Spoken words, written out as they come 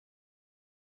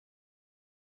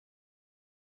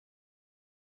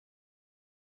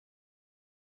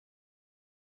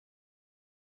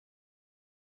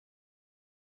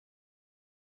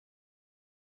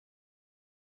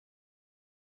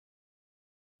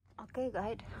Okay, go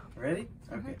ahead. Ready?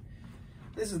 Okay.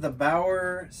 This is the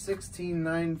Bauer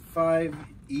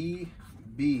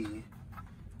 1695E-B.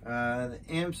 The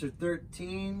amps are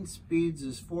 13, speeds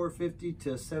is 450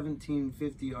 to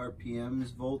 1750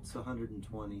 RPMs, volts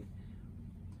 120.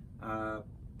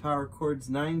 Power cord's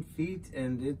 9 feet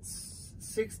and it's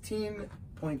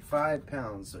 16.5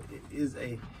 pounds. So it is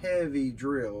a heavy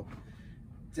drill.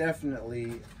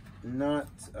 Definitely not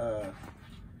a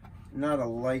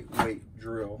lightweight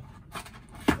drill.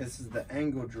 This is the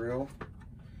angle drill.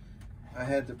 I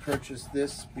had to purchase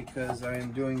this because I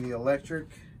am doing the electric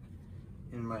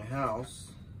in my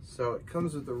house. So it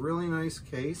comes with a really nice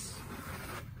case.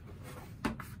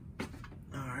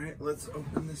 Alright, let's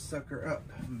open this sucker up.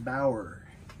 Bauer.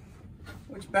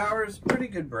 Which Bauer is a pretty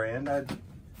good brand. I'd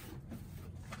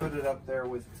put it up there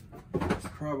with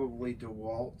probably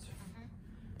DeWalt.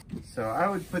 So I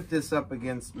would put this up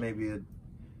against maybe a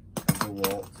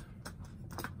DeWalt.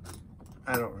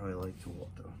 I don't really like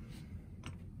DeWalt though.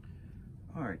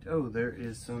 Alright, oh, there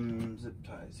is some zip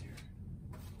ties here.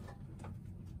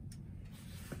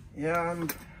 Yeah,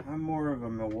 I'm more of a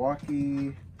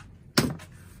Milwaukee,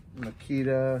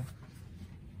 Makita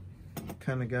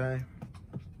kind of guy.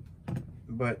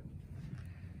 But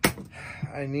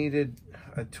I needed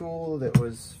a tool that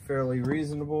was fairly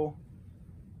reasonable.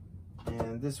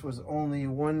 And this was only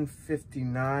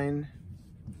 $159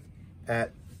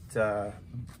 at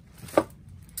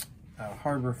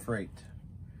Harbor Freight.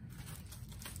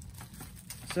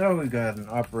 So we got an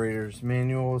operator's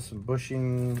manual, some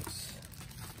bushings,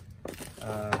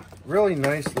 really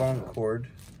nice long cord.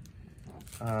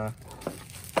 I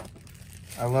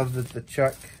love that the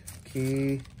chuck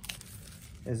key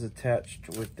is attached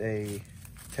with a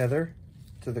tether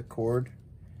to the cord.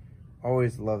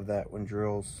 Always love that when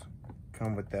drills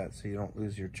come with that, so you don't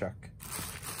lose your chuck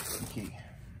key.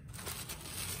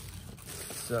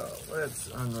 So let's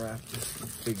unwrap this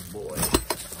big boy.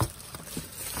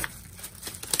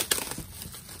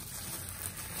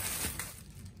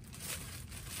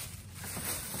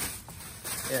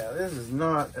 Yeah, this is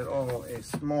not at all a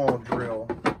small drill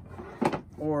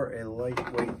or a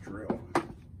lightweight drill.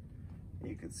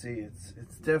 You can see it's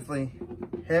definitely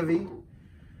heavy,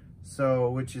 so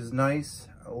which is nice.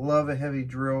 I love a heavy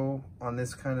drill on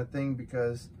this kind of thing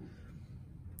because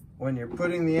when you're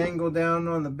putting the angle down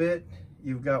on the bit,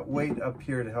 you've got weight up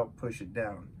here to help push it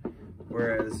down.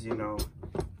 Whereas, you know,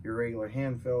 your regular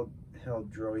held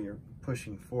drill, you're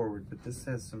pushing forward, but this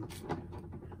has some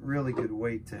really good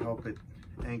weight to help it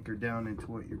anchor down into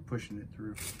what you're pushing it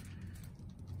through.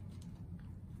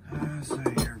 So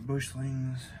your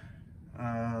bushlings,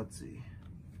 let's see,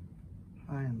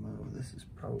 high and low. This is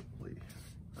probably,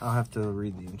 I'll have to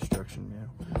read the instruction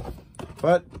manual,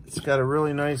 but it's got a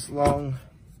really nice long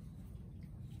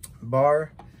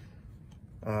bar,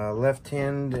 left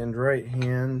hand and right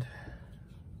hand,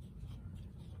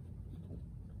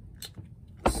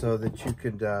 so that you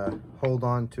could hold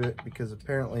on to it, because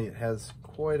apparently it has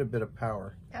quite a bit of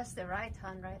power. That's the right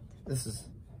hand, right? This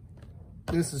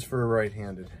is for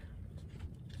right-handed.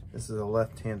 This is a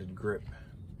left-handed grip,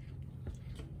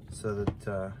 so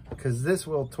that because this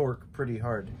will torque pretty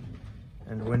hard,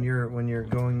 and when you're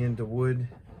going into wood,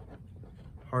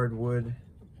 hardwood,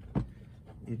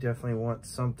 you definitely want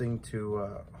something to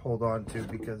hold on to,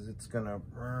 because it's gonna,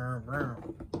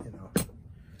 you know.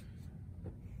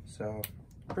 So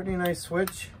pretty nice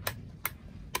switch.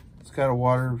 It's got a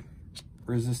water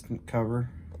resistant cover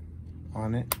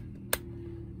on it.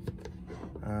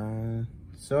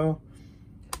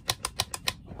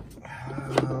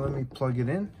 Let me plug it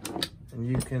in and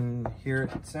you can hear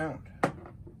it sound.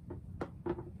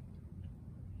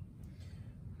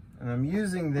 And I'm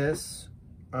using this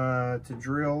to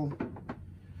drill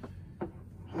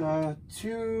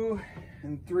 2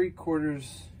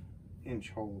 3/4 inch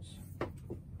holes.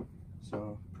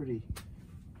 So pretty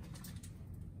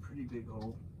big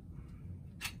hole.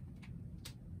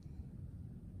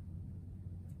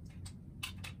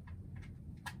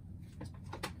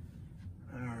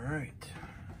 All right,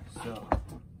 so,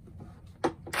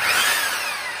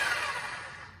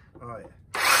 oh yeah,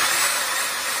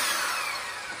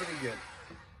 pretty good.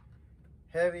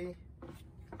 Heavy.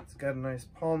 It's got a nice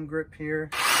palm grip here.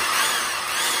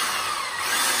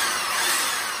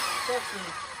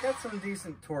 Got some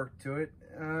decent torque to it.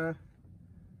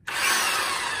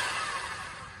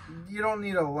 You don't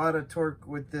need a lot of torque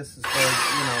with this as far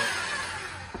as, you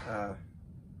know,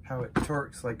 how it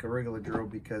torques like a regular drill,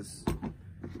 because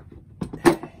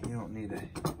you don't need it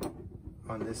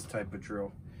on this type of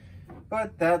drill.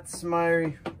 But that's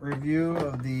my review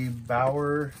of the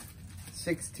Bauer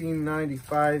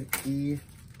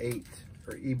 1695E8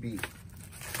 or EB.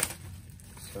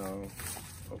 So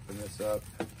open this up,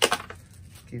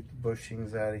 keep the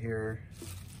bushings out of here.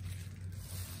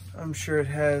 I'm sure it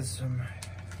has some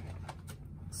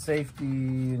safety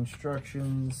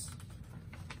instructions,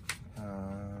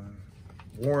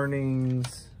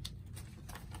 warnings,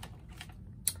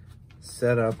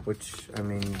 setup, which, I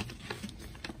mean,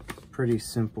 pretty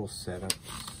simple setup.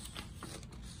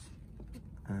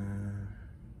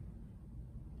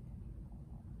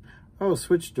 Oh,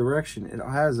 switch direction. It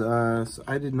has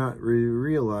I did not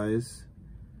realize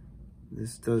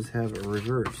this does have a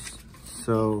reverse.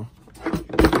 So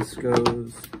this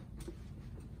goes,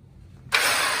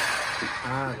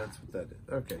 that's what that is.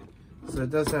 Okay, so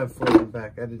it does have forward and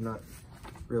back. I did not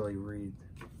really read.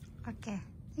 Okay,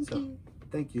 thank you.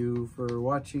 Thank you for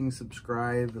watching.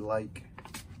 Subscribe, like.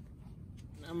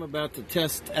 I'm about to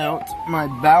test out my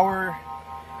Bauer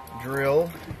drill.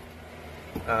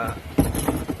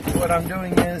 What I'm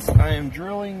doing is I am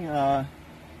drilling 2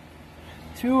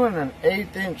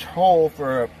 1/8 inch hole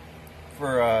for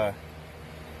a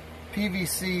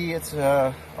PVC. It's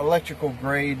a electrical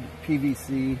grade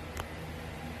PVC,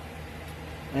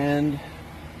 and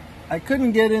I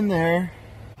couldn't get in there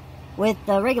with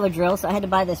the regular drill, so I had to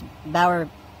buy this Bauer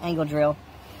angle drill,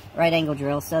 right angle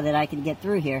drill, so that I could get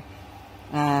through here.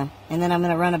 And then I'm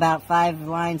going to run about 5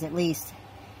 lines at least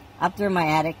up through my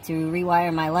attic to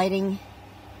rewire my lighting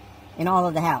in all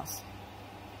of the house.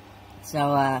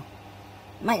 So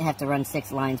might have to run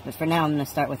 6 lines, but for now I'm going to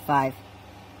start with 5.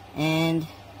 And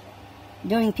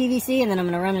doing PVC, and then I'm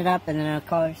going to run it up, and then of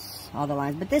course all the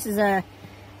lines. But this is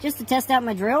just to test out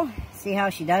my drill, see how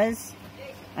she does.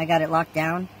 I got it locked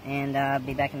down, and I'll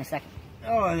be back in a second.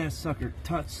 Oh, that sucker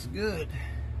cuts good.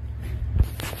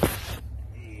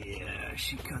 Yeah,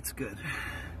 she cuts good.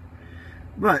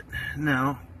 But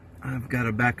now I've got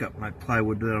to back up my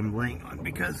plywood that I'm laying on,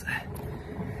 because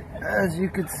as you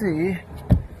can see,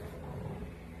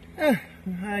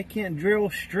 I can't drill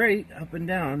straight up and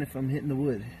down if I'm hitting the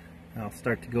wood. I'll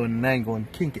start to go in an angle and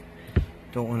kink it.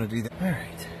 Don't want to do that.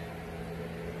 Alright.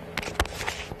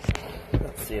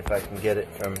 Let's see if I can get it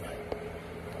from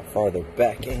a farther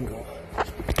back angle.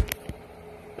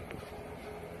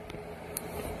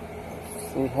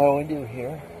 See how we do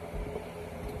here.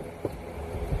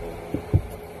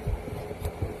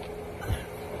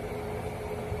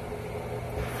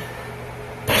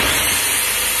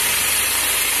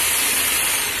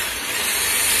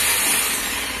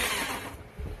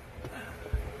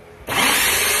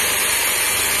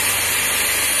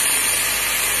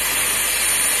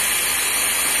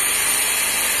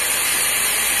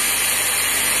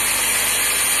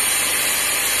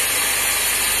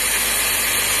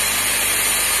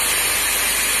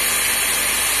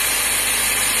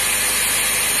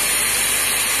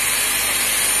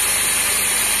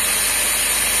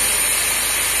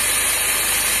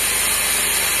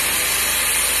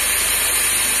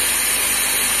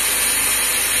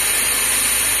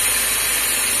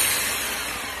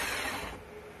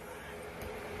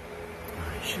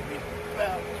 Should be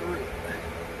about through.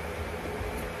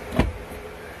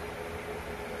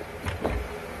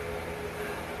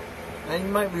 And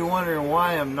you might be wondering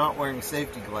why I'm not wearing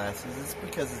safety glasses. It's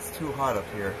because it's too hot up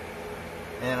here,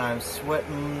 and I'm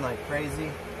sweating like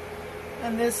crazy.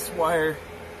 And this wire,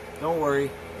 don't worry,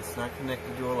 it's not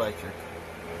connected to electric.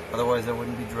 Otherwise I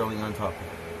wouldn't be drilling on top of it.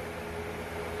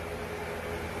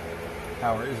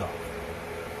 Power is off.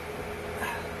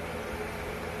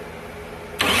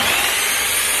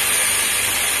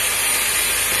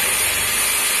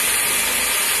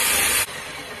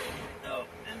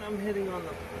 I'm hitting on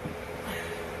the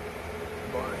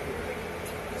bar here.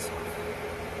 Take this off.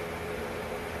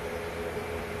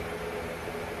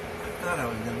 I thought I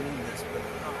was going to need this, but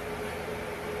I'm not.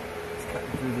 It's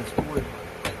cutting through this wood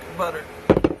like butter.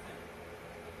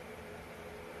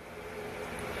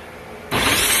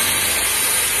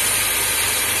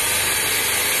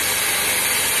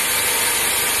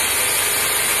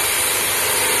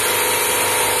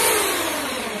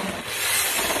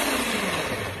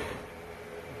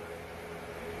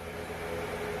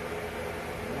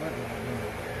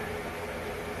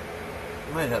 I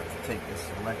might have to take this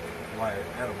electric wire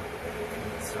out of my way.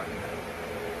 It's starting to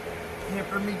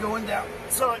hamper me going down.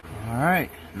 So, alright,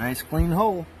 nice clean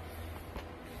hole.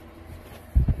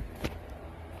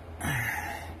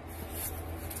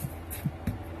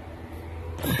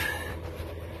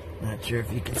 Not sure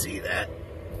if you can see that.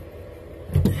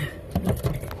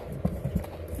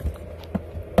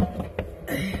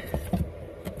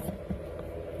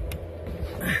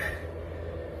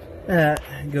 That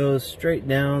goes straight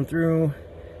down through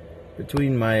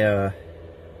between my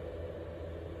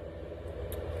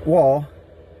wall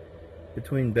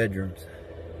between bedrooms.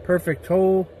 Perfect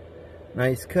hole,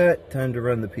 nice cut, time to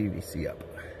run the PVC up.